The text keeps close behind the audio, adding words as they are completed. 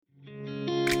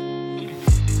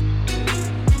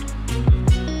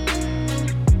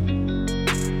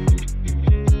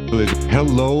privilege.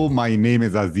 Hello, my name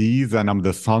is Aziz, and I'm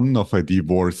the son of a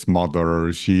divorced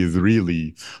mother. She is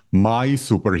really my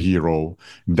superhero.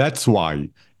 That's why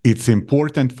it's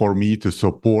important for me to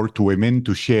support women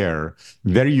to share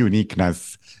their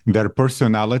uniqueness, their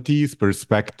personalities,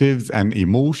 perspectives, and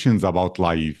emotions about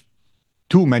life.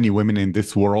 Too many women in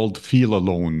this world feel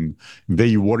alone.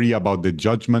 They worry about the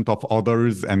judgment of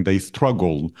others and they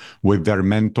struggle with their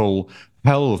mental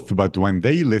health. But when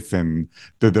they listen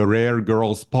to the Rare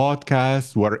Girls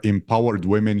podcast, where empowered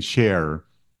women share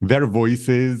their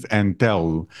voices and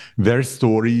tell their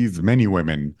stories, many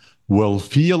women will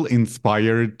feel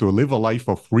inspired to live a life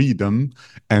of freedom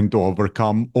and to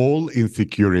overcome all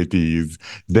insecurities.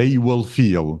 They will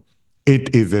feel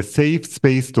it is a safe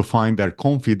space to find their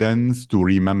confidence, to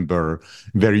remember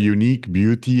their unique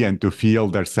beauty, and to feel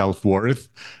their self worth.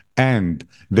 And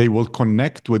they will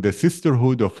connect with the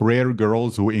sisterhood of rare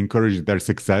girls who encourage their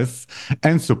success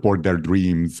and support their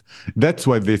dreams. That's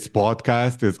what this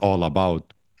podcast is all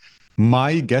about.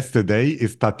 My guest today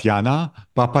is Tatiana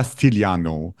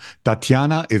Papastylianou.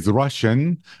 Tatiana is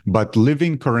Russian, but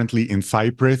living currently in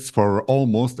Cyprus for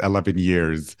almost 11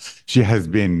 years. She has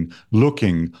been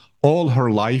looking all her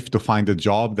life to find a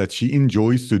job that she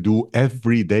enjoys to do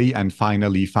every day and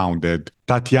finally found it.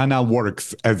 Tatiana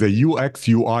works as a UX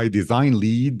UI design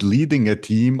lead, leading a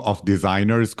team of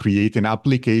designers creating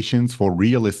applications for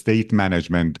real estate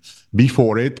management.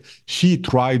 Before it, she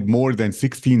tried more than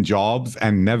 16 jobs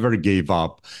and never gave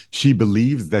up. She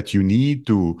believes that you need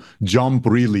to jump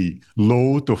really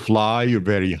low to fly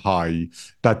very high.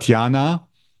 Tatiana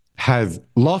has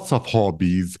lots of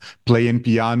hobbies, playing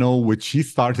piano, which she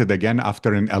started again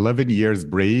after an 11 years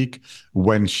break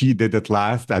when she did it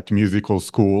last at musical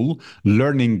school,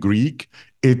 learning Greek.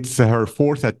 It's her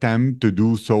fourth attempt to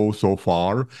do so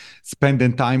far,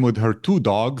 spending time with her two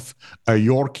dogs, a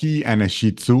Yorkie and a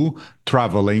Shih Tzu,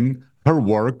 traveling, her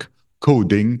work,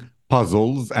 coding,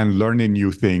 puzzles, and learning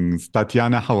new things.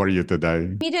 Tatiana, how are you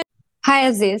today? Hi,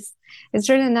 Aziz. It's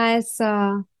really nice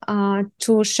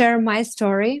to share my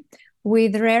story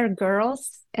with Rare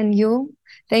Girls and you.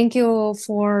 Thank you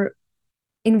for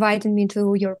inviting me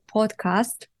to your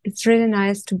podcast. It's really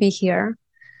nice to be here.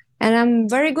 And I'm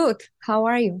very good. How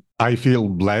are you? I feel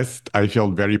blessed. I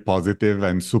feel very positive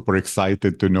and super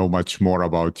excited to know much more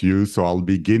about you. So I'll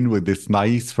begin with this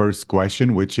nice first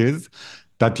question, which is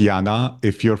Tatiana,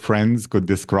 if your friends could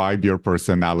describe your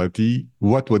personality,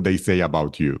 what would they say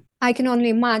about you? I can only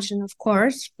imagine, of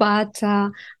course, but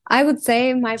I would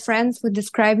say my friends would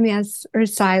describe me as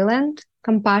resilient,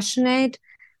 compassionate,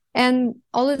 and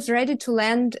always ready to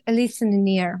lend a listening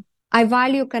ear. I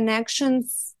value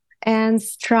connections and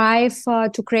strive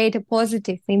to create a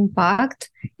positive impact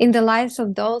in the lives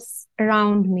of those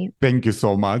around me. Thank you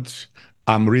so much.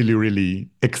 I'm really, really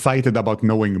excited about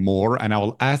knowing more. And I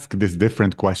will ask this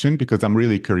different question because I'm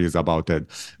really curious about it.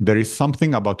 There is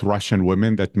something about Russian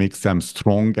women that makes them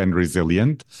strong and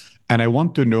resilient. And I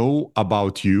want to know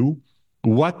about you.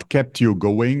 What kept you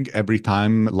going every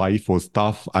time life was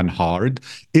tough and hard?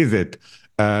 Is it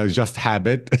just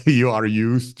habit? You are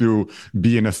used to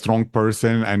being a strong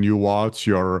person and you watch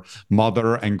your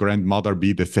mother and grandmother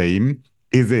be the same?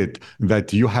 Is it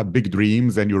that you have big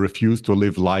dreams and you refuse to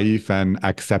live life and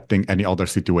accepting any other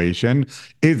situation?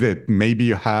 Is it maybe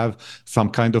you have some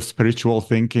kind of spiritual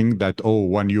thinking that, oh,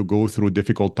 when you go through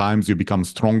difficult times, you become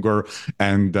stronger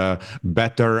and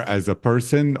better as a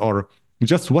person? Or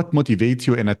just what motivates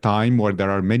you in a time where there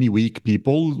are many weak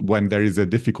people, when there is a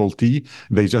difficulty,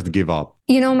 they just give up?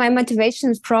 You know, my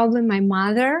motivation is probably my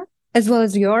mother as well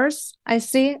as yours. I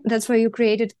see that's why you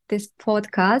created this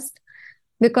podcast.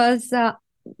 Because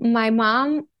my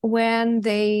mom, when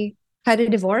they had a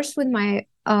divorce with my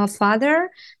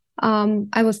father,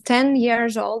 I was 10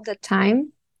 years old at the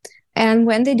time. And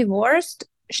when they divorced,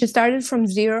 she started from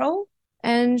zero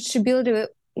and she built a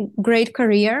great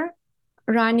career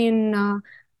running the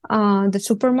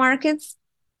supermarkets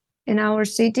in our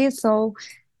city. So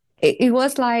it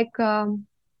was like a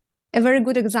very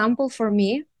good example for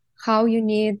me, how you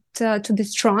need to be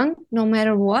strong no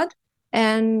matter what.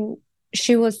 And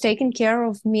she was taking care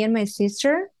of me and my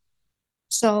sister.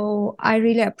 So I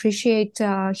really appreciate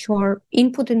her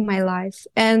input in my life.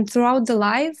 And throughout the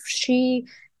life, she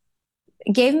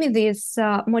gave me this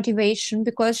motivation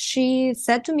because she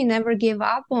said to me, never give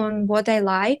up on what I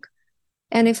like.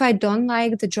 And if I don't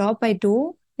like the job I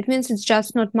do, it means it's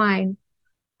just not mine.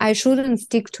 I shouldn't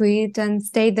stick to it and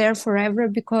stay there forever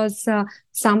because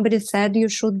somebody said you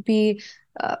should be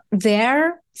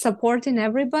there supporting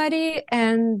everybody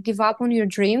and give up on your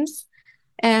dreams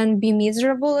and be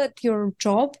miserable at your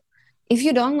job. If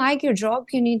you don't like your job,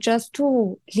 you need just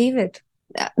to leave it.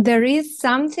 there is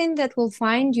something that will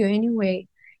find you anyway.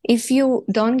 If you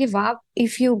don't give up,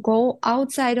 if you go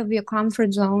outside of your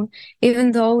comfort zone,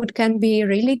 even though it can be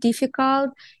really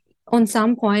difficult on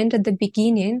some point at the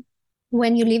beginning,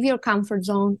 when you leave your comfort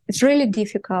zone, it's really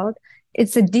difficult.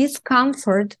 It's a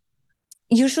discomfort.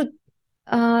 You should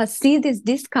see this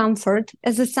discomfort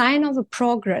as a sign of a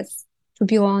progress, to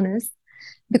be honest,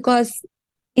 because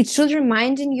it should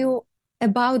reminding you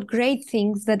about great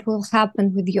things that will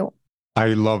happen with you.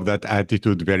 I love that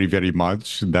attitude very, very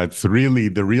much. That's really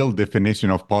the real definition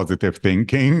of positive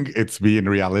thinking. It's being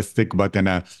realistic, but in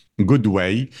a good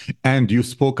way. And you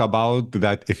spoke about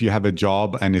that if you have a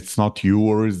job and it's not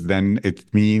yours, then it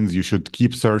means you should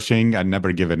keep searching and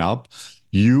never giving up.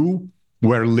 You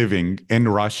were living in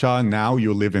Russia. Now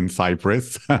you live in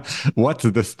Cyprus. What's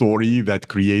the story that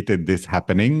created this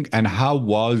happening? And how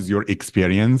was your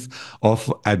experience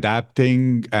of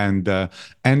adapting and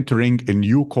entering a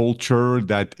new culture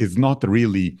that is not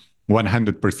really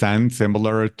 100%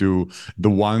 similar to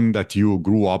the one that you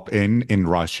grew up in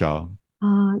Russia?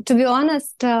 To be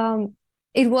honest,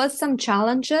 it was some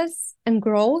challenges and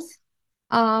growth,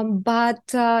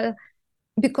 but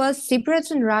because Cypriots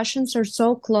and Russians are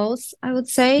so close, I would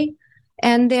say,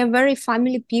 and they're very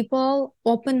family people,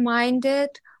 open-minded.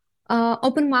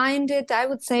 Open-minded, I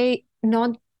would say,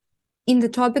 not in the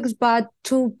topics, but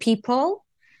to people.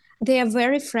 They are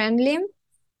very friendly,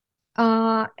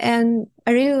 and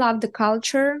I really love the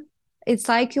culture. It's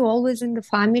like you always in the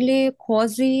family,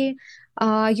 cozy.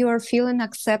 You are feeling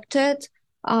accepted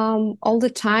all the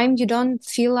time. You don't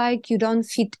feel like you don't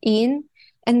fit in.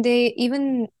 And they,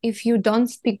 even if you don't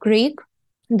speak Greek,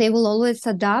 they will always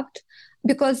adapt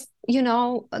because,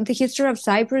 the history of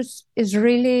Cyprus is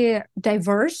really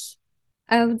diverse,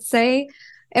 I would say.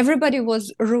 Everybody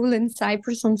was ruling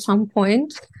Cyprus on some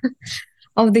point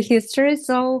of the history.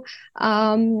 So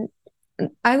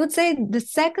I would say the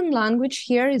second language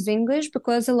here is English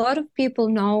because a lot of people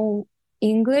know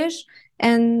English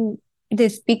and they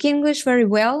speak English very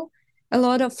well. A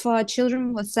lot of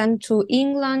children were sent to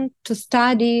England to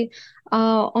study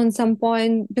on some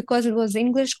point because it was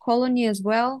English colony as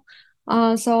well.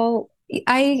 So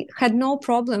I had no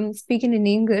problem speaking in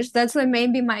English. That's why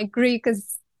maybe my Greek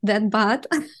is that bad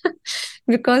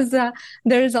because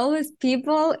there's always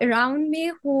people around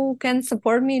me who can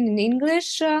support me in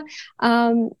English.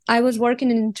 I was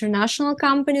working in international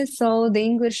companies, so the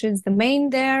English is the main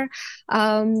there.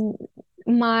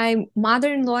 My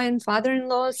mother-in-law and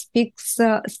father-in-law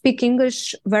speak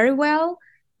English very well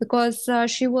because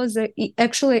she was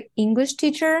actually English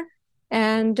teacher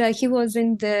and he was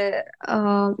in the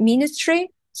ministry,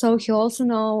 so he also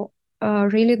know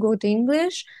really good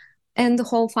English. And the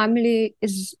whole family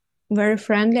is very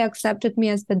friendly, accepted me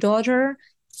as the daughter.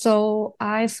 So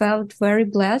I felt very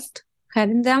blessed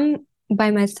having them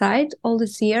by my side all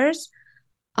these years.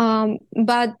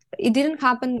 But it didn't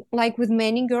happen like with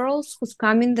many girls who's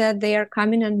coming that they are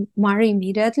coming and marry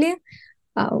immediately.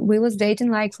 We was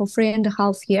dating like for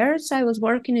 3.5 years. I was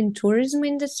working in tourism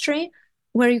industry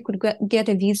where you could get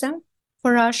a visa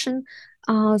for Russian.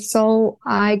 So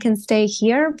I can stay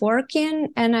here working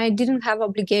and I didn't have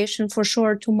obligation for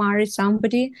sure to marry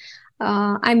somebody.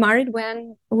 I married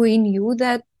when we knew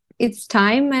that it's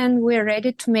time and we're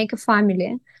ready to make a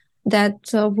family that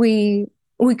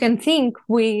we can think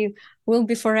we will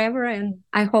be forever. And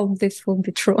I hope this will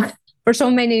be true. For so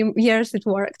many years it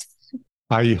worked.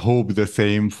 I hope the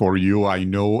same for you. I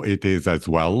know it is as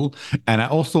well. And I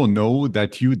also know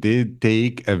that you did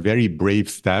take a very brave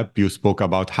step. You spoke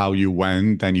about how you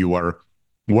went and you were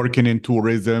working in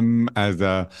tourism as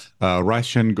a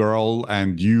Russian girl,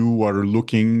 and you were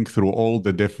looking through all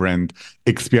the different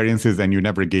experiences and you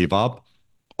never gave up.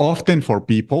 Often for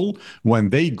people, when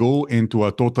they go into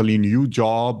a totally new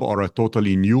job or a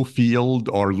totally new field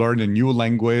or learn a new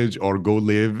language or go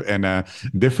live in a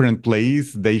different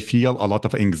place, they feel a lot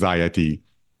of anxiety.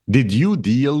 Did you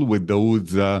deal with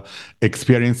those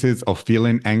experiences of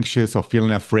feeling anxious, of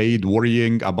feeling afraid,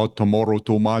 worrying about tomorrow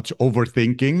too much,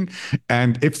 overthinking?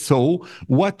 And if so,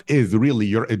 what is really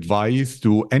your advice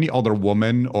to any other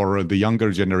woman or the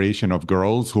younger generation of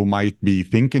girls who might be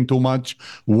thinking too much,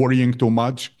 worrying too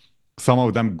much? Some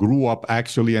of them grew up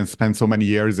actually and spent so many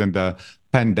years in the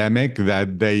pandemic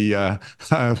that they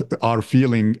are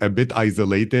feeling a bit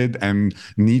isolated and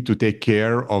need to take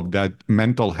care of that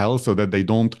mental health so that they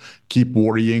don't keep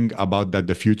worrying about that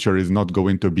the future is not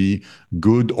going to be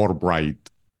good or bright.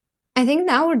 I think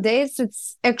nowadays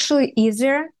it's actually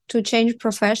easier to change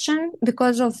profession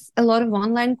because of a lot of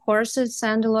online courses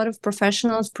and a lot of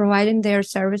professionals providing their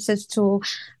services to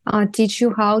teach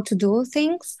you how to do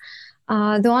things.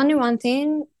 The only one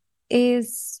thing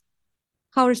is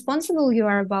how responsible you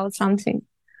are about something.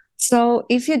 So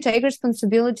if you take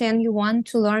responsibility and you want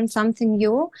to learn something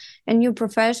new, a new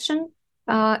profession,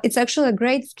 it's actually a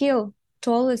great skill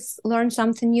to always learn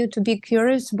something new, to be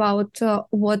curious about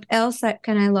what else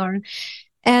can I learn.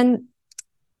 And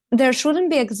there shouldn't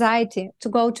be anxiety to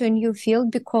go to a new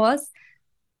field, because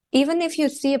even if you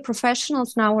see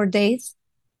professionals nowadays,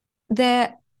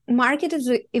 the market is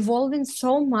evolving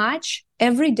so much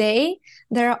every day.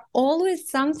 There are always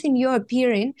something new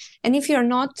appearing. And if you're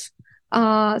not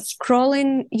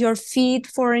scrolling your feed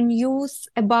for a news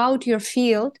about your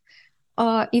field,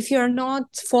 if you're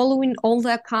not following all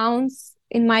the accounts,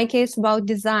 in my case about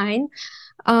design,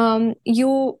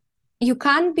 you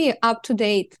can't be up to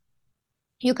date.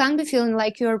 You can't be feeling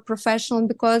like you're a professional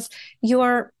because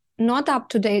you're not up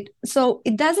to date. So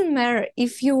it doesn't matter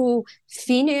if you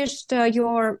finished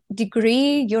your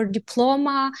degree, your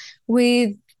diploma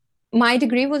with, my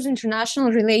degree was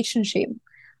international relationship.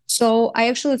 So I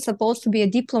actually supposed to be a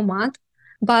diplomat,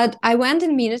 but I went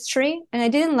in ministry and I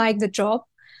didn't like the job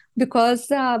because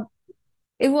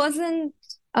it wasn't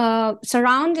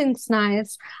surroundings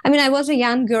nice. I mean, I was a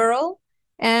young girl,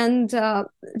 and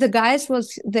the guys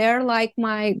was there like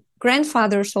my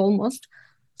grandfathers almost.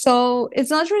 So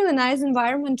it's not really nice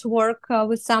environment to work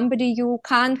with somebody you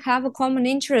can't have a common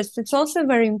interest. It's also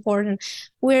very important.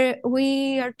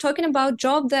 We are talking about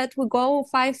job that we go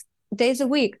 5 days a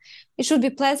week. It should be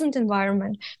pleasant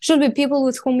environment. It should be people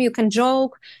with whom you can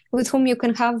joke, with whom you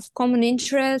can have common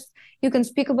interests. You can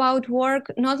speak about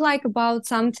work, not like about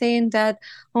something that,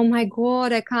 oh my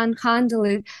God, I can't handle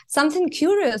it. Something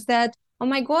curious that, oh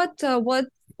my God,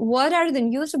 what are the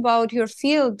news about your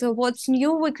field? What's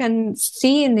new we can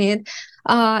see in it?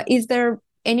 Is there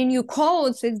any new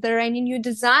codes? Is there any new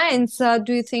designs?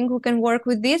 Do you think we can work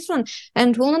with this one?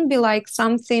 And will not be like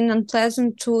something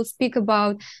unpleasant to speak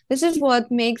about. This is what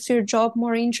makes your job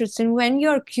more interesting, when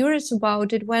you're curious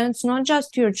about it, when it's not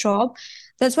just your job.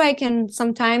 That's why I can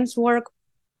sometimes work,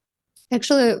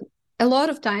 actually a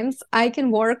lot of times I can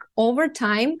work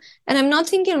overtime, and I'm not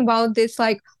thinking about this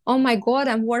like, oh my God,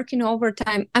 I'm working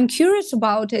overtime. I'm curious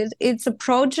about it. It's a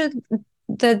project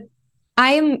that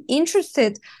I am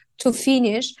interested to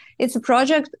finish. It's a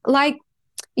project like,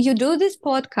 you do this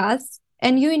podcast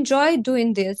and you enjoy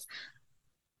doing this.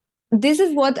 This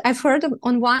is what I've heard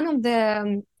on one of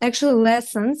the actual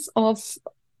lessons of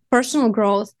personal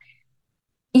growth.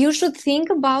 You should think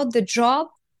about the job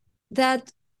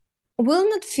that will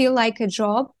not feel like a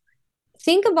job.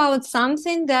 Think about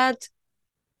something that,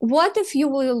 what if you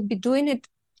will be doing it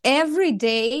every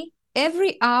day,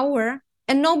 every hour,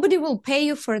 and nobody will pay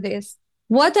you for this?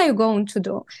 What are you going to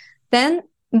do? Then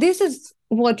this is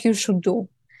what you should do.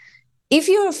 If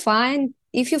you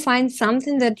find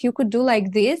something that you could do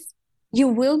like this, you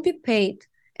will be paid,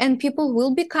 and people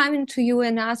will be coming to you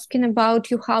and asking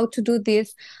about you how to do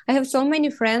this. I have so many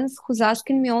friends who's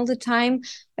asking me all the time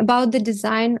about the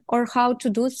design or how to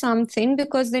do something,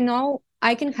 because they know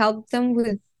I can help them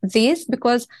with this,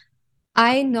 because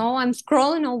I know I'm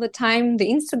scrolling all the time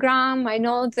the Instagram. I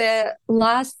know the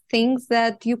last things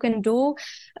that you can do,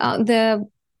 the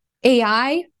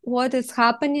AI, what is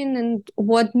happening and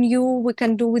what new we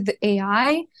can do with the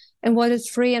AI, and what is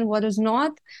free and what is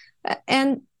not.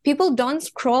 And people don't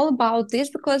scroll about this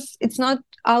because it's not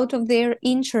out of their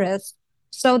interest.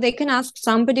 So they can ask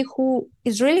somebody who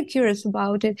is really curious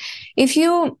about it. If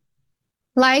you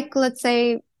like, let's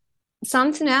say,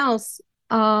 something else,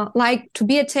 like to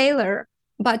be a tailor,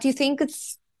 but you think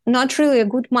it's not really a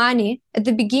good money, at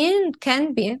the beginning it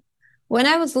can be. When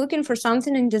I was looking for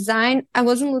something in design, I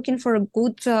wasn't looking for a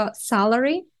good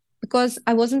salary because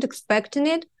I wasn't expecting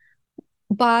it.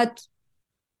 But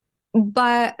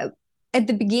at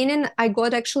the beginning, I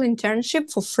got actually internship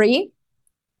for free,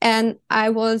 and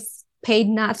I was paid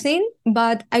nothing,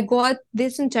 but I got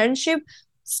this internship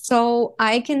so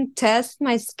I can test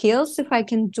my skills, if I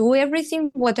can do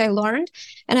everything what I learned.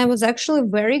 And I was actually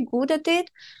very good at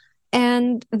it.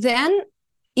 And then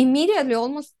immediately,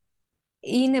 almost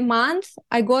in a month,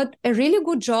 I got a really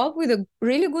good job with a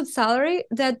really good salary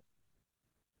that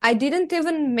I didn't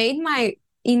even make my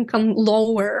income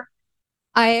lower.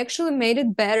 I actually made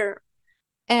it better.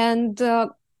 And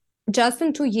just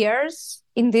in 2 years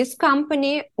in this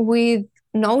company, with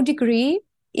no degree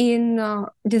in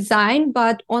design,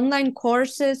 but online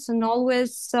courses and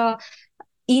always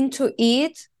into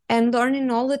it and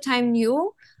learning all the time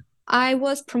new, I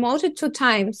was promoted 2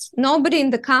 times. Nobody in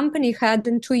the company had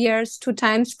in 2 years 2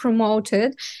 times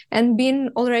promoted, and been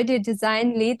already a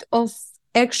design lead of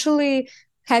actually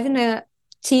having a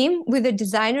team with the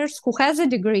designers who has a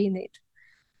degree in it.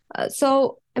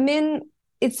 So, I mean,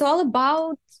 it's all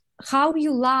about how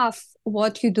you love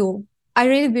what you do. I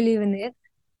really believe in it.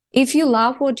 If you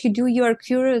love what you do, you are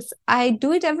curious. I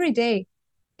do it every day.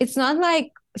 It's not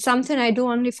like something I do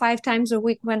only 5 times a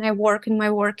week when I work in my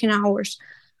working hours.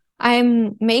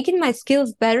 I'm making my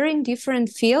skills better in different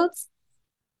fields.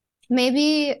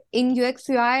 Maybe in UX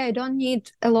UI, I don't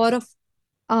need a lot of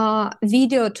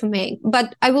video to make,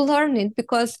 but I will learn it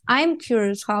because I'm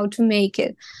curious how to make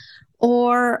it.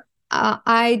 Or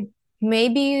I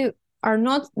maybe are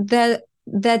not that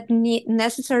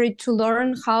necessary to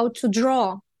learn how to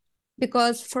draw,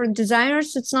 because for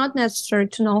designers it's not necessary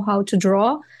to know how to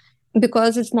draw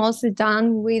because it's mostly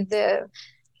done with the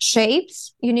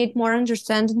shapes. You need more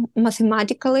understanding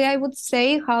mathematically, I would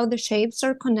say, how the shapes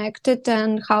are connected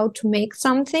and how to make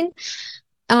something.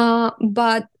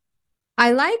 But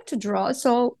I like to draw,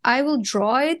 so I will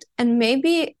draw it, and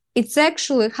maybe it's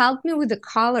actually helped me with the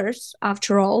colors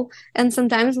after all. And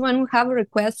sometimes when we have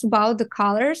requests about the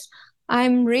colors,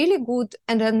 I'm really good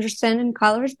at understanding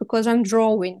colors because I'm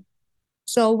drawing.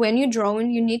 So when you're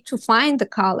drawing, you need to find the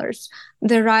colors,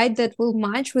 the right that will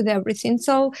match with everything.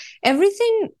 So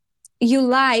everything you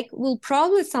like will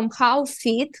probably somehow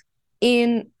fit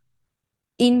in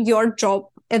your job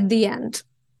at the end.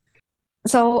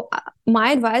 So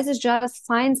my advice is just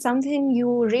find something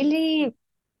you really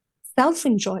self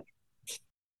enjoy.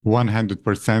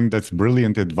 100%. That's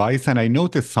brilliant advice. And I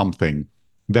noticed something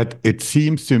that it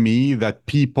seems to me that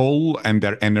people and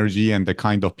their energy and the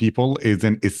kind of people is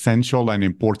an essential and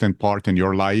important part in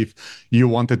your life. You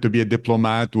wanted to be a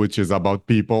diplomat, which is about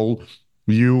people.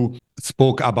 You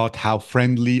spoke about how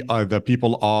friendly the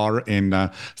people are in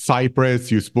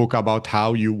Cyprus. You spoke about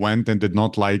how you went and did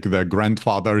not like the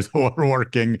grandfathers who are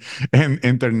working in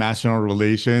international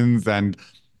relations. And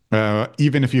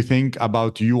even if you think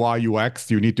about UI, UX,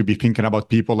 you need to be thinking about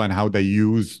people and how they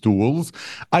use tools.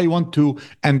 I want to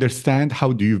understand,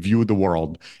 how do you view the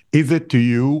world? Is it to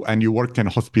you, and you worked in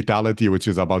hospitality, which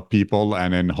is about people,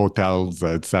 and in hotels,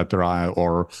 etc.,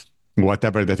 or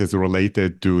whatever that is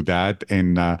related to that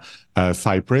in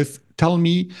Cyprus. Tell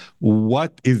me,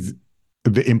 what is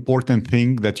the important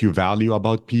thing that you value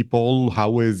about people?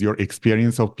 How is your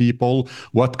experience of people?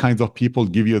 What kinds of people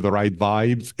give you the right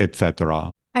vibes,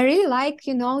 etc.? I really like,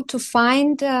 to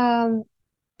find a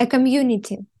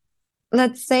community.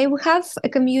 Let's say we have a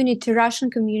community,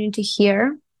 Russian community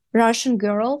here, Russian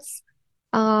girls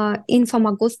in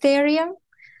Famagusta area.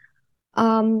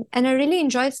 And I really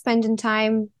enjoy spending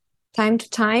time to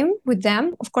time with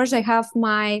them. Of course, I have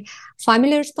my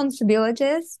family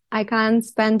responsibilities. I can't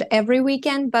spend every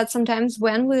weekend, but sometimes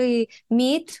when we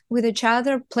meet with each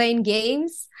other, playing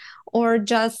games or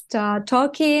just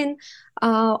talking,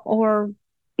 or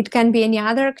it can be any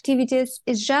other activities,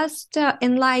 it's just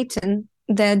enlighten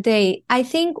the day. I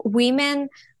think women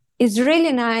is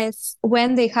really nice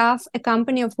when they have a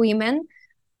company of women.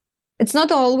 It's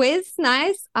not always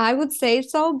nice, I would say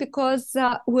so, because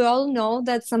we all know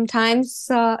that sometimes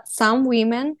some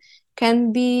women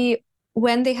can be,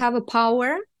 when they have a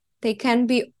power, they can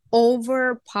be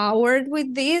overpowered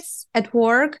with this at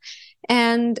work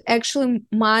and actually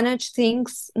manage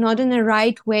things not in the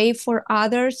right way for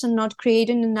others and not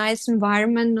creating a nice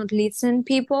environment, not listening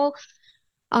people.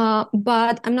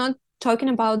 But I'm not talking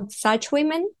about such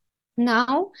women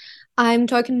now. I'm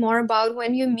talking more about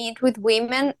when you meet with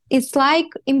women, it's like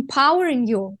empowering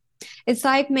you. It's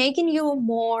like making you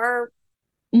more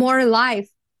alive,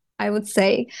 I would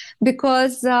say,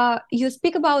 because you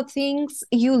speak about things,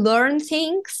 you learn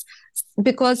things,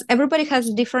 because everybody has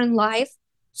a different life.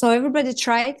 So everybody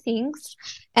try things,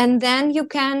 and then you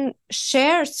can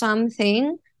share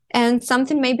something, and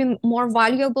something may be more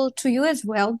valuable to you as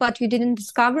well, but you didn't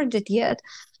discover it yet.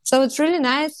 So it's really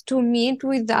nice to meet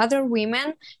with other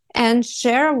women and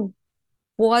share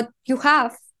what you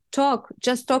have.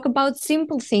 Just talk about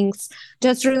simple things,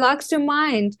 just relax your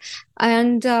mind,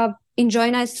 and enjoy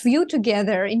nice view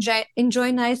together,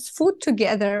 enjoy nice food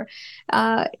together.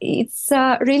 It's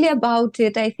really about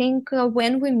it. I think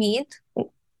when we meet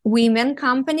women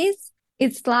companies,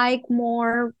 it's like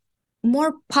more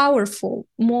powerful,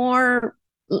 more,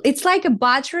 it's like a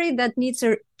battery that needs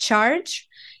a charge,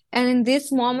 and in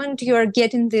this moment you are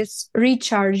getting this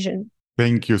recharging.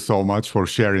 Thank you so much for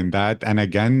sharing that. And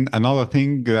again, another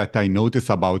thing that I notice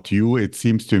about you, it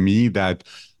seems to me that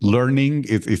learning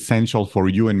is essential for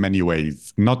you in many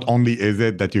ways. Not only is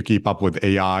it that you keep up with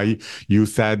AI, you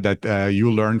said that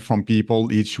you learn from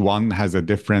people. Each one has a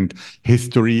different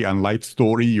history and life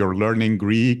story. You're learning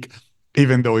Greek.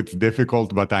 Even though it's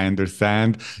difficult, but I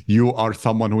understand you are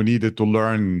someone who needed to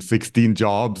learn 16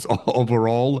 jobs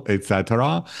overall,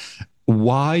 etc.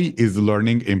 Why is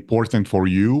learning important for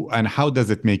you, and how does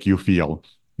it make you feel?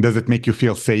 Does it make you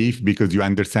feel safe because you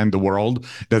understand the world?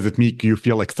 Does it make you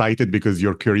feel excited because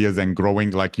you're curious and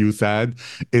growing, like you said?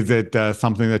 Is it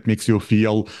something that makes you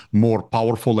feel more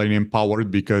powerful and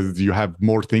empowered because you have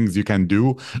more things you can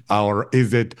do? Or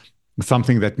is it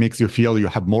something that makes you feel you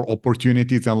have more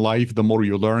opportunities in life the more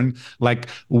you learn? Like,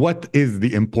 what is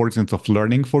the importance of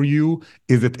learning for you?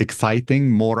 Is it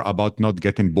exciting, more about not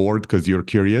getting bored because you're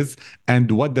curious? And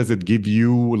what does it give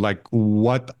you? Like,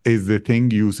 what is the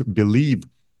thing you believe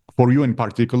for you in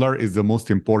particular is the most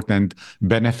important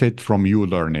benefit from you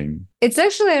learning? It's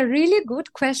actually a really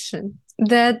good question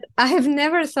that I have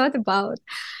never thought about.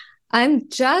 I'm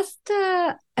just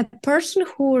a person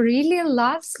who really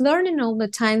loves learning all the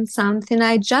time something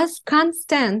I just can't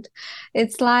stand.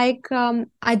 It's like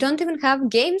I don't even have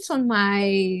games on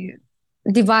my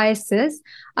devices.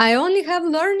 I only have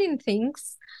learning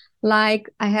things. Like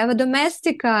I have a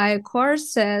Domestika,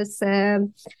 courses,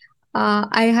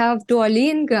 I have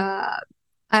Duolingo.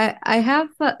 I have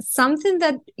something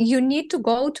that you need to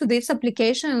go to this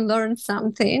application and learn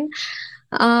something.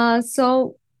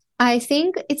 So I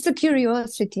think it's a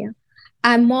curiosity.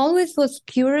 I'm always was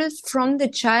curious from the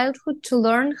childhood to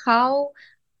learn how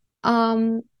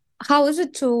is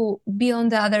it to be on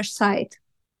the other side.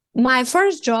 My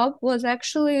first job was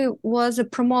a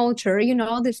promoter. You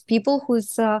know, these people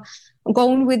who's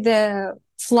going with the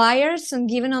flyers and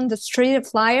giving on the street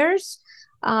flyers.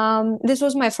 This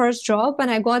was my first job, and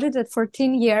I got it at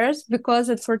 14 years because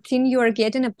at 14 you are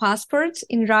getting a passport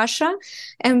in Russia,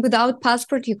 and without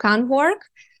passport you can't work.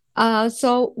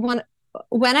 So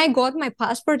when I got my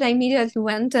passport, I immediately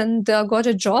went and got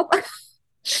a job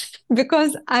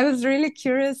because I was really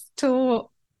curious to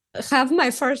have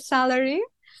my first salary,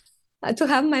 to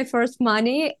have my first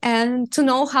money, and to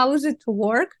know how is it to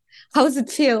work, how does it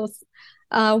feels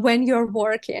when you're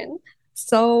working.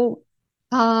 So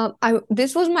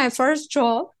this was my first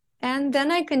job, and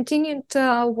then I continued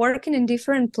working in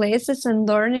different places and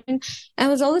learning. And I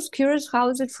was always curious, how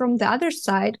is it from the other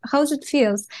side? How does it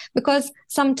feels? Because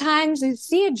sometimes you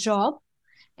see a job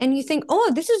and you think,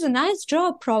 oh, this is a nice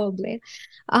job, probably.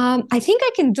 I think I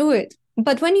can do it.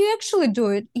 But when you actually do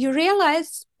it, you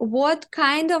realize what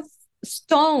kind of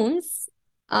stones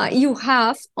you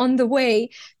have on the way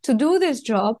to do this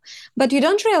job, but you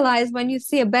don't realize when you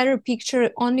see a better picture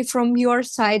only from your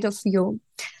side of view.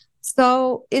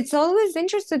 So it's always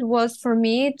interested was for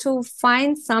me to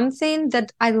find something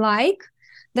that I like.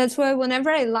 That's why whenever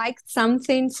I liked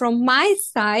something from my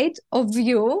side of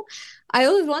view, I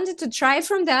always wanted to try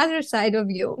from the other side of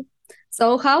view.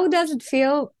 So how does it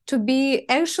feel to be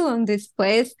actually on this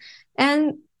place?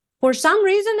 And for some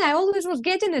reason, I always was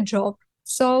getting a job.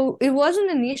 So it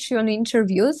wasn't an issue on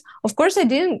interviews. Of course, I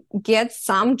didn't get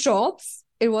some jobs.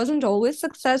 It wasn't always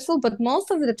successful, but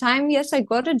most of the time, yes, I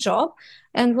got a job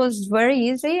and was very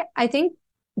easy. I think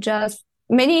just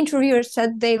many interviewers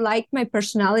said they liked my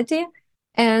personality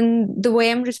and the way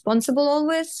I'm responsible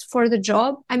always for the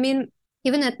job. I mean,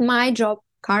 even at my job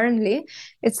currently,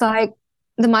 it's like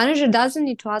the manager doesn't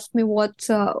need to ask me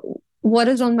what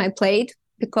is on my plate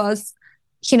because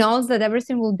he knows that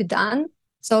everything will be done.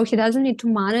 So he doesn't need to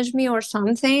manage me or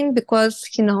something because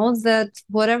he knows that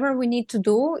whatever we need to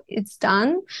do, it's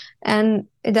done and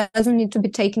it doesn't need to be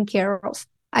taken care of.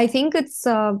 I think it's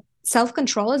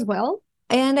self-control as well.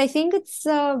 And I think it's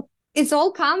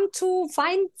all come to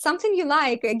find something you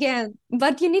like again,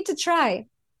 but you need to try.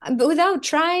 Without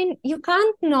trying, you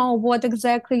can't know what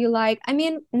exactly you like. I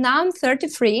mean, now I'm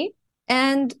 33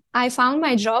 and I found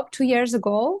my job 2 years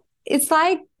ago. It's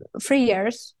like 3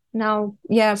 years now.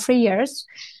 Yeah, 3 years.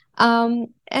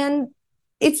 And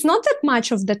it's not that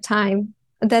much of the time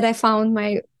that I found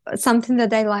something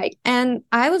that I like. And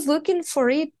I was looking for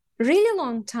it really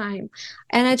long time.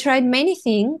 And I tried many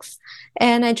things.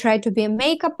 And I tried to be a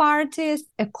makeup artist,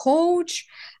 a coach,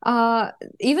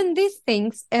 even these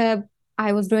things.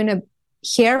 I was doing a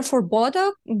hair for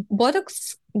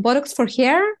Botox for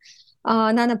hair,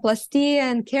 nanoplasty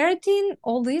and keratin,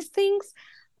 all these things.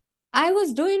 I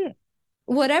was doing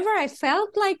whatever I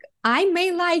felt like I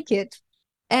may like it.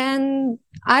 And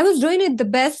I was doing it the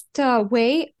best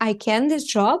way I can, this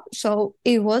job. So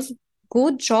it was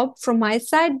good job from my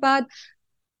side, but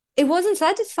it wasn't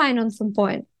satisfying on some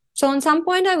point. So on some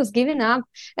point I was giving up,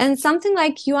 and something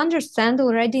like you understand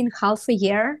already in half a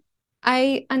year.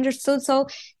 I understood. So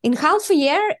in half a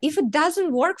year, if it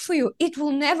doesn't work for you, it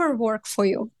will never work for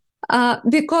you.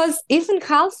 Because if in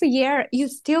half a year you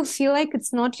still feel like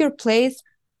it's not your place,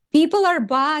 people are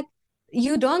bad,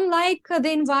 you don't like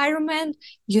the environment,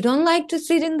 you don't like to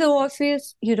sit in the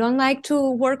office, you don't like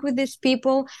to work with these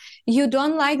people, you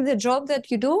don't like the job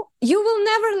that you do, you will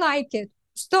never like it.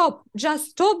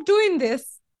 Just stop doing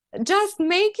this. just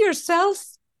make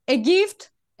yourself a gift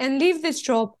and leave this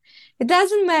job. It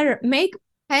doesn't matter.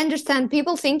 I understand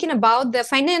people thinking about the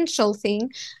financial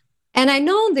thing. And I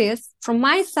know this from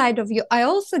my side of view. I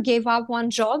also gave up one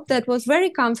job that was very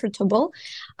comfortable.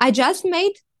 I just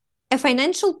made a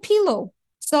financial pillow.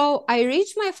 So I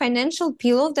reached my financial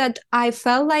pillow that I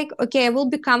felt like, okay, I will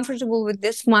be comfortable with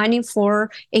this money for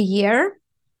a year.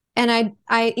 And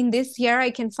I in this year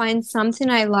I can find something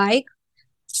I like.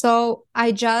 So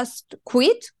I just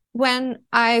quit when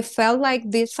I felt like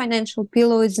this financial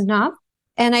pillow is enough,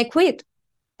 and I quit.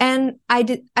 And I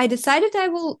decided I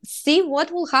will see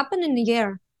what will happen in a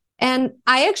year. And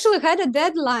I actually had a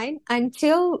deadline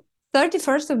until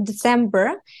 31st of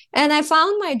December, and I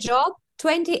found my job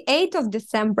 28th of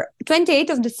December. 28th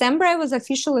of December I was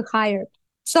officially hired.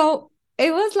 So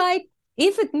it was like,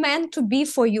 if it meant to be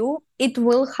for you, it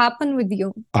will happen with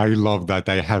you. I love that.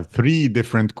 I have three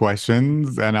different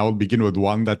questions, and I will begin with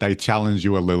one that I challenge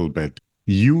you a little bit.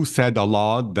 You said a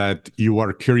lot that you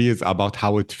are curious about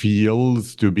how it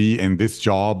feels to be in this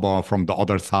job or from the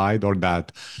other side or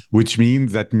that, which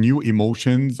means that new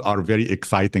emotions are very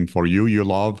exciting for you. You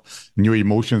love new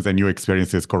emotions and new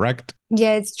experiences, correct?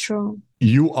 Yeah, it's true.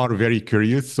 You are very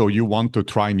curious, so you want to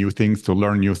try new things, to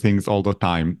learn new things all the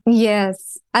time.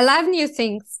 Yes, I love new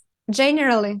things,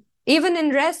 generally. Even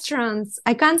in restaurants,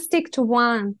 I can't stick to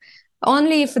one,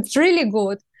 only if it's really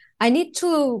good. I need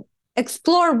to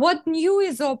explore what new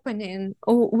is opening.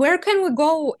 Where can we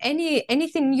go?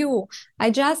 Anything new.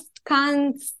 I just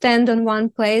can't stand on one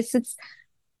place.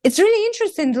 It's really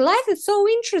interesting. The life is so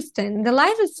interesting. The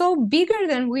life is so bigger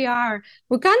than we are.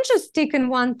 We can't just stick in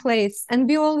one place and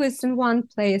be always in one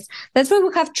place. That's why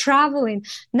we have traveling.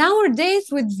 Nowadays,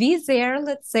 with Wizz Air,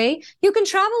 let's say, you can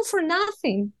travel for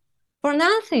nothing. For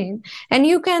nothing. And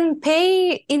you can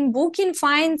pay in booking,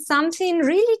 find something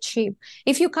really cheap.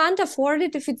 If you can't afford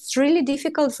it, if it's really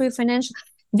difficult for you financially,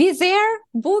 Wizz Air,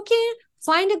 booking,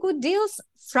 find a good deals,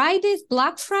 Fridays,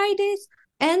 Black Fridays,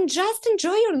 and just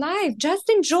enjoy your life. Just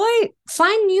enjoy,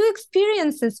 find new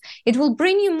experiences. It will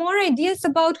bring you more ideas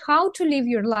about how to live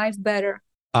your life better.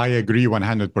 I agree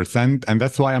 100%. And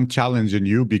that's why I'm challenging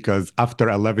you, because after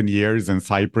 11 years in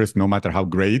Cyprus, no matter how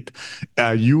great,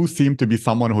 you seem to be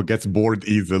someone who gets bored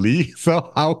easily. So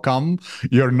how come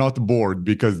you're not bored?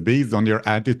 Because based on your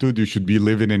attitude, you should be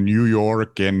living in New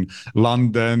York, in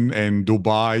London, in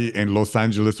Dubai, in Los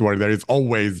Angeles, where there is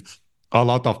always a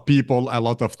lot of people, a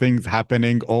lot of things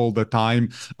happening all the time,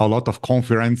 a lot of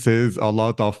conferences, a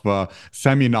lot of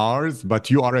seminars, but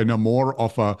you are in a more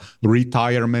of a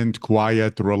retirement,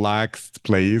 quiet, relaxed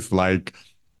place like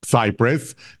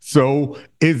Cyprus. So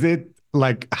is it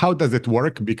like, how does it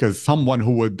work? Because someone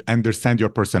who would understand your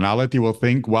personality will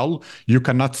think, well, you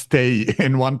cannot stay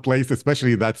in one place,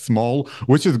 especially that small,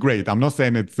 which is great. I'm not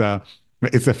saying it's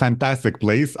a fantastic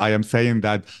place. I am saying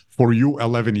that for you,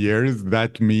 11 years,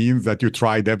 that means that you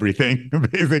tried everything,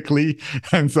 basically.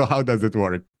 And so how does it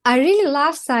work? I really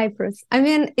love Cyprus. I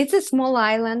mean, it's a small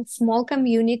island, small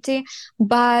community,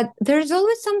 but there's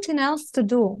always something else to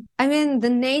do. I mean, the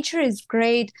nature is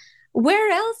great.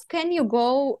 Where else can you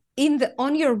go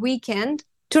on your weekend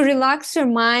to relax your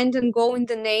mind and go in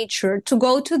the nature, to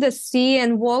go to the sea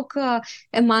and walk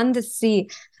among the sea?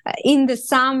 In the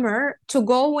summer, to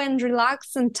go and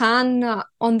relax and tan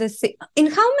on the sea. In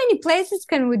how many places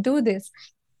can we do this?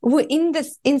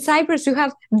 In Cyprus, you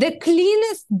have the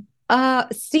cleanest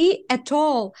sea at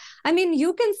all. I mean,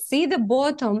 you can see the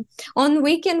bottom. On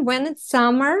weekend when it's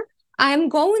summer, I'm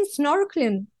going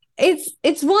snorkeling.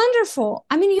 It's wonderful.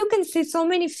 I mean, you can see so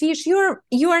many fish.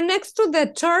 You are next to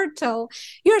the turtle.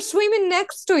 You're swimming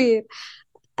next to it.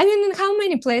 I mean, in how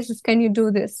many places can you do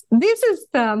this? This is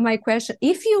my question.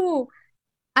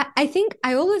 I think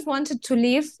I always wanted to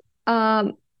live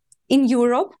in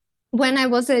Europe when I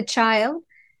was a child,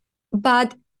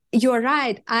 but you're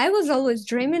right. I was always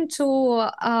dreaming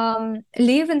to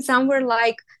live in somewhere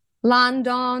like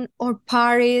London or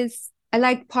Paris. I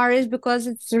like Paris because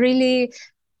it's really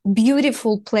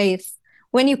beautiful place.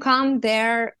 When you come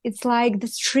there, it's like the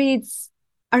streets,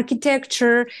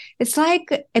 architecture, it's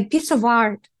like a piece of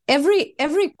art.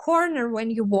 Every corner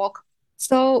when you walk.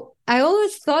 So I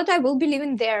always thought I will be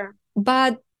living there,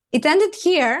 but it ended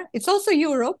here. It's also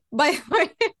Europe, by the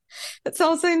way. It's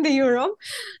also in the Europe,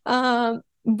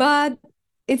 but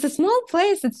it's a small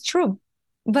place. It's true,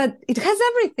 but it has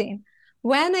everything.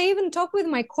 When I even talk with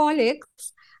my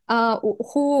colleagues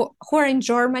who are in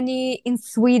Germany, in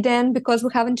Sweden, because we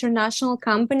have international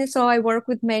companies, so I work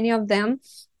with many of them.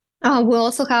 We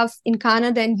also have in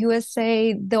Canada and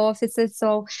USA the offices,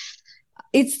 so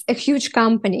it's a huge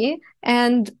company.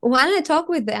 And when I talk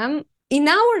with them, in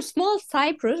our small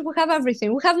Cyprus, we have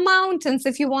everything. We have mountains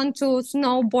if you want to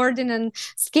snowboarding and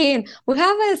skiing. We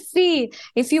have a sea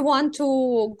if you want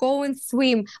to go and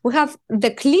swim. We have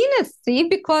the cleanest sea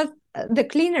because the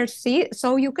cleaner sea,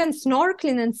 so you can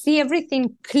snorkeling and see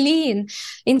everything clean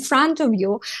in front of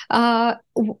you.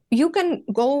 You can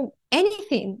go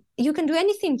anything. You can do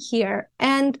anything here.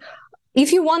 And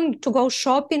if you want to go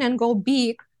shopping and go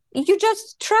big, you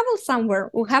just travel somewhere.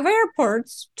 We have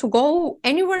airports to go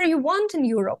anywhere you want in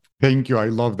Europe. Thank you. I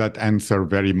love that answer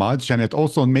very much. And it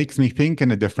also makes me think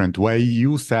in a different way.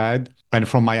 You said, and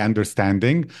from my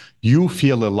understanding, you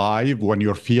feel alive when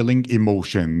you're feeling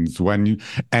emotions,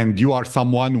 and you are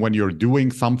someone when you're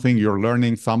doing something, you're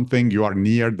learning something, you are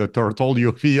near the turtle,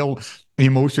 you feel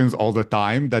emotions all the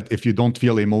time, that if you don't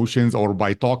feel emotions, or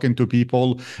by talking to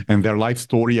people and their life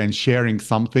story and sharing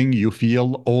something, you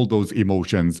feel all those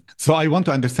emotions. So I want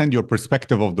to understand your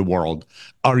perspective of the world.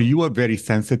 Are you a very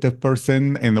sensitive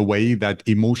person in a way that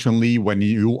emotionally, when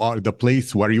you are the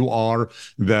place where you are,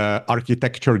 the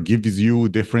architecture gives you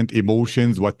different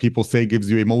emotions, what people say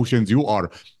gives you emotions, you are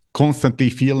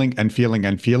constantly feeling and feeling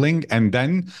and feeling, and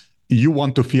then you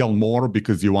want to feel more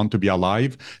because you want to be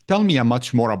alive? Tell me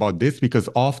much more about this, because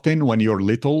often when you're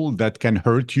little, that can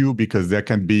hurt you because there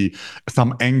can be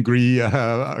some angry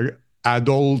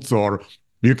adults, or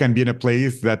you can be in a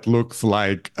place that looks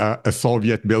like a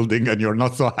Soviet building and you're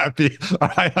not so happy.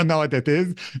 I don't know what it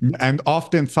is. And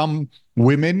often some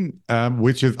women,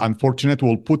 which is unfortunate,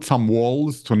 will put some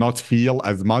walls to not feel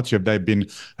as much if they've been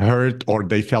hurt or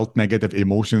they felt negative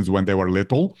emotions when they were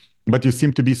little. But you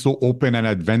seem to be so open and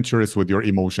adventurous with your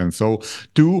emotions. So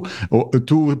two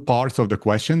parts of the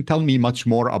question. Tell me much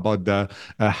more about the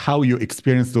how you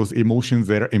experience those emotions,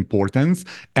 their importance,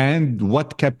 and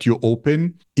what kept you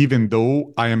open, even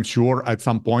though I am sure at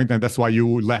some point, and that's why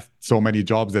you left so many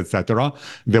jobs, etc.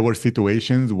 There were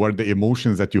situations where the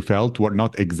emotions that you felt were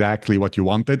not exactly what you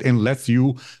wanted, unless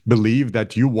you believe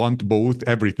that you want both,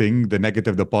 everything, the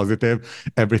negative, the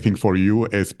positive, everything for you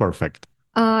is perfect.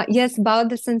 Yes, about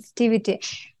the sensitivity.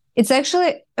 It's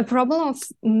actually a problem of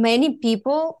many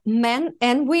people, men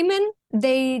and women.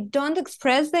 They don't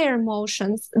express their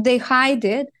emotions, they hide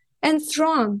it, and it's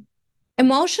wrong.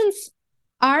 Emotions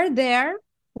are there.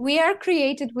 We are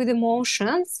created with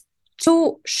emotions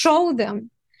to show them.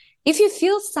 If you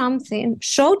feel something,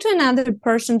 show to another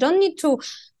person. Don't need to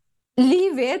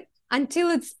leave it until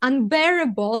it's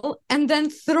unbearable and then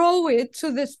throw it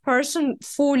to this person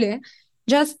fully.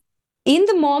 Just in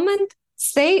the moment,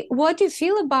 say what you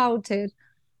feel about it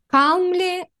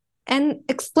calmly and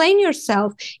explain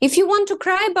yourself. If you want to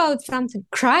cry about something,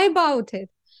 cry about it.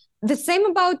 The same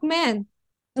about men.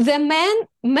 The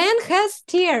man has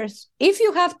tears. If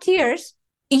you have tears,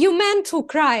 you meant to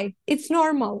cry. It's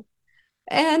normal.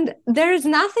 And there is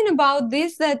nothing about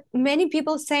this that many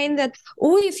people saying that,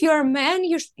 oh, if you're a man,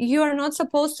 you are not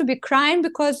supposed to be crying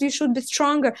because you should be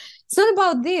stronger. It's not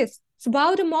about this. It's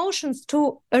about emotions,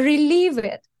 to relieve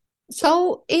it.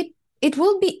 So it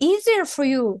will be easier for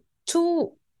you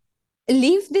to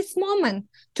leave this moment,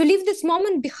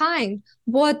 behind.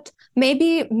 What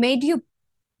maybe made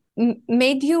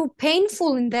you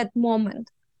painful in that moment.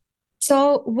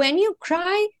 So when you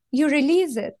cry, you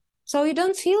release it. So you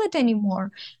don't feel it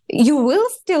anymore. You will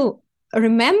still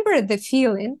remember the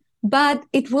feeling, but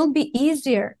it will be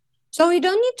easier. So you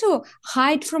don't need to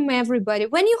hide from everybody.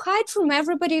 When you hide from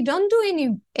everybody, you don't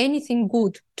do anything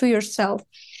good to yourself.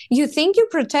 You think you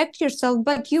protect yourself,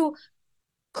 but you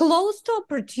close to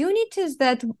opportunities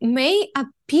that may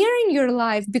appear in your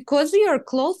life because you're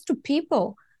close to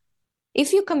people.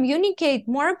 If you communicate,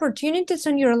 more opportunities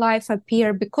in your life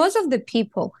appear because of the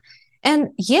people.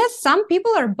 And yes, some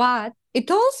people are bad. It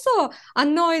also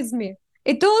annoys me.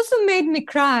 It also made me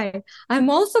cry. I'm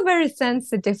also very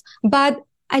sensitive, but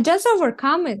I just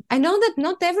overcome it. I know that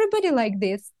not everybody like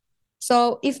this.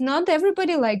 So if not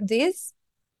everybody like this,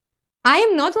 I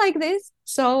am not like this.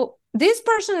 So this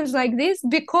person is like this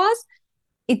because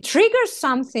it triggers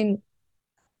something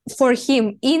for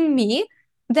him in me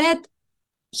that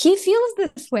he feels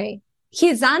this way.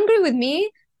 He's angry with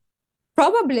me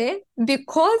probably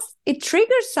because it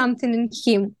triggers something in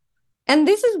him. And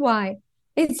this is why.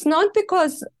 It's not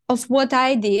because of what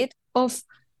I did, of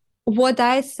what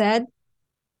I said.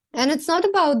 And it's not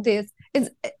about this.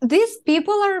 These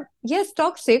people are, yes,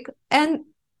 toxic. And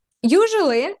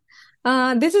usually,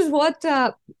 this is what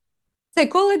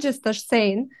psychologists are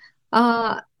saying.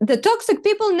 The toxic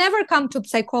people never come to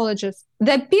psychologists.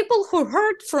 The people who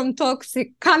hurt from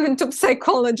toxic come into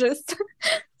psychologists.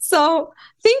 So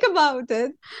think about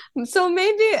it. So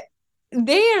maybe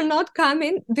they are not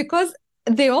coming because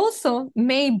they also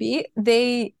maybe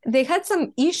they had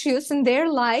some issues in their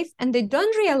life and they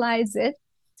don't realize it.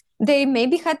 They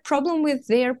maybe had problem with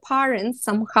their parents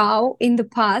somehow in the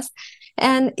past,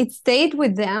 and it stayed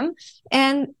with them.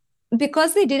 And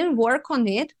because they didn't work on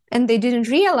it and they didn't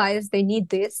realize they need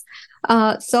this,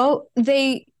 so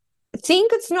they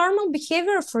think it's normal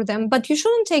behavior for them, but you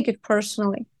shouldn't take it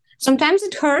personally. Sometimes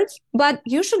it hurts, but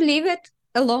you should leave it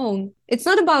alone. It's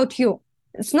not about you.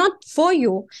 It's not for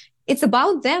you. It's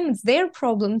about them. It's their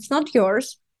problem. It's not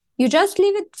yours. You just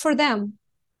leave it for them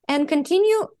and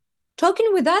continue talking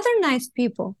with other nice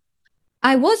people.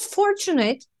 I was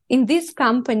fortunate in this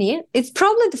company. It's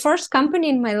probably the first company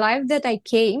in my life that I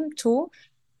came to,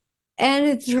 and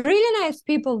it's really nice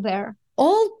people there.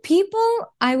 All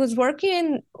people, I was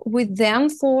working with them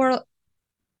for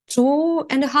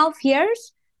 2.5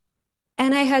 years,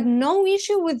 and I had no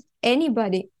issue with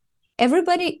anybody.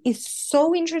 Everybody is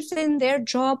so interested in their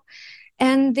job,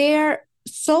 and they're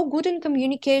so good in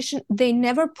communication. They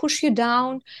never push you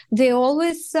down. They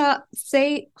always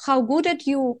say how good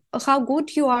you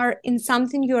are in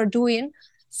something you are doing.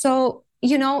 So,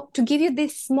 to give you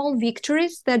these small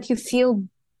victories that you feel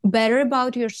better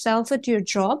about yourself at your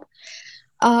job.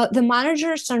 The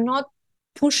managers are not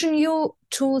pushing you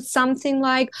to something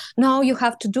like, no, you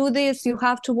have to do this, you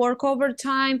have to work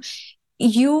overtime.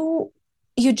 You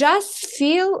just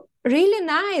feel really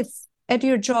nice at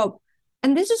your job.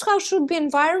 And this is how should be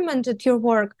environment at your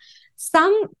work.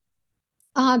 Some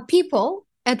people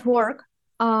at work,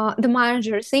 the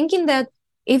manager, thinking that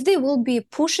if they will be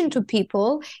pushing to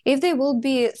people, if they will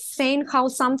be saying how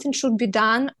something should be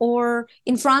done, or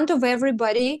in front of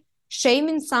everybody,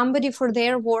 shaming somebody for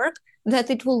their work, that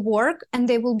it will work and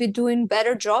they will be doing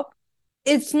better job.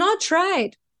 It's not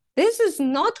right. This is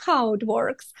not how it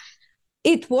works.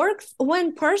 It works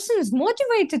when person is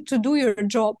motivated to do your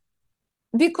job.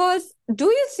 Because do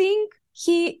you think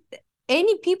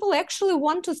any people actually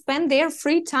want to spend their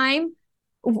free time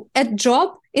at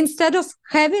job instead of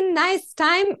having nice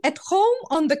time at home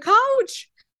on the couch?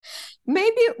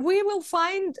 Maybe we will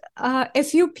find a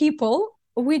few people,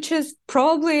 which is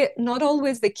probably not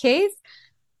always the case.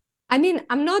 I mean,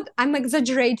 I'm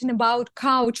exaggerating about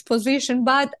couch position,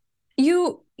 but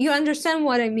you understand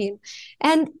what I mean.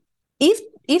 And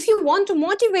if you want to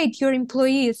motivate your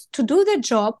employees to do the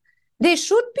job, they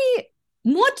should be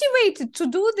motivated to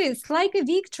do this, like a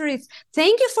victories.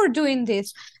 Thank you for doing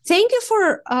this. Thank you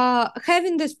for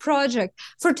having this project,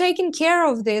 for taking care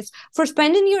of this, for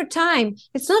spending your time.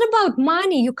 It's not about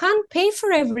money. You can't pay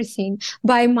for everything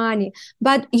by money,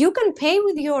 but you can pay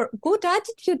with your good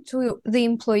attitude to the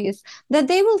employees, that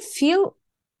they will feel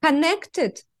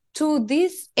connected to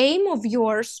this aim of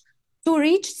yours to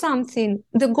reach something,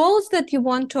 the goals that you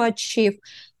want to achieve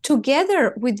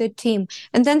together with the team,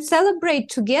 and then celebrate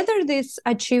together these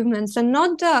achievements, and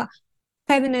not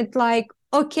having it like,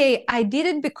 okay, I did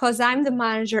it because I'm the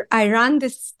manager, I run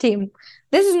this team.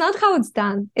 This is not how it's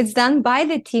done. It's done by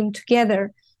the team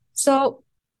together. So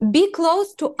be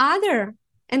close to other,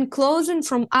 and closing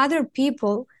from other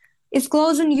people is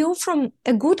closing you from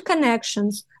a good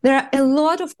connections. There are a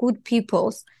lot of good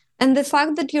peoples, and the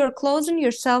fact that you're closing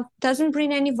yourself doesn't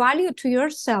bring any value to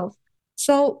yourself.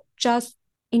 So just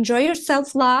enjoy your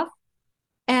self-love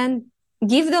and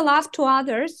give the love to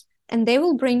others, and they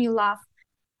will bring you love.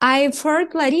 I've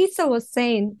heard Larissa was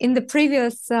saying in the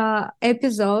previous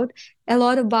episode a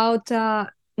lot about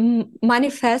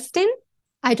manifesting.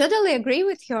 I totally agree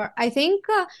with her. I think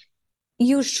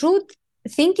you should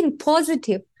think in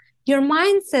positive. Your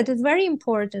mindset is very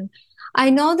important. I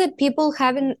know that people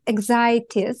having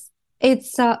anxieties,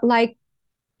 it's not like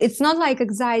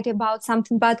anxiety about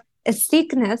something, but a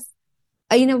sickness,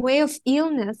 in a way of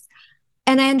illness.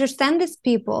 And I understand these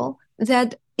people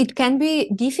that it can be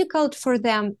difficult for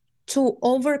them to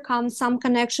overcome some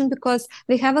connection because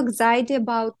they have anxiety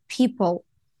about people.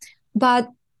 But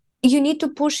you need to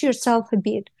push yourself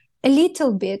a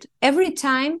little bit, every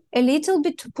time, a little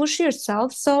bit to push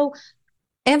yourself. So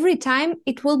every time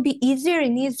it will be easier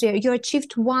and easier. You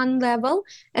achieved one level,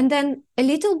 and then a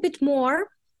little bit more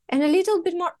and a little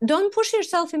bit more. Don't push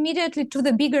yourself immediately to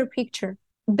the bigger picture.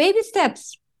 Baby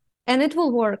steps, and it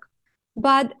will work.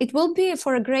 But it will be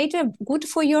for a greater good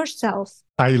for yourself.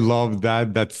 I love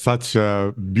that. That's such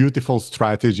a beautiful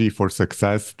strategy for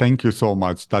success. Thank you so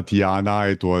much, Tatiana.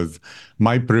 It was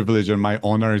my privilege and my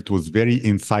honor. It was very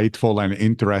insightful and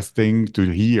interesting to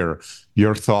hear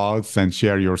your thoughts and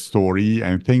share your story.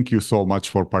 And thank you so much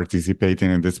for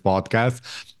participating in this podcast.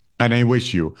 And I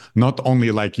wish you, not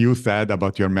only like you said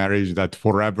about your marriage, that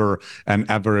forever and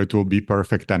ever it will be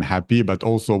perfect and happy, but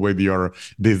also with your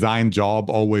design job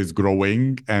always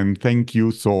growing. And thank you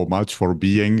so much for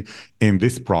being in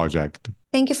this project.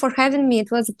 Thank you for having me. It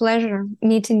was a pleasure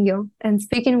meeting you and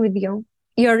speaking with you.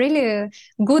 You're really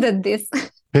good at this.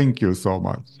 Thank you so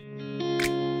much.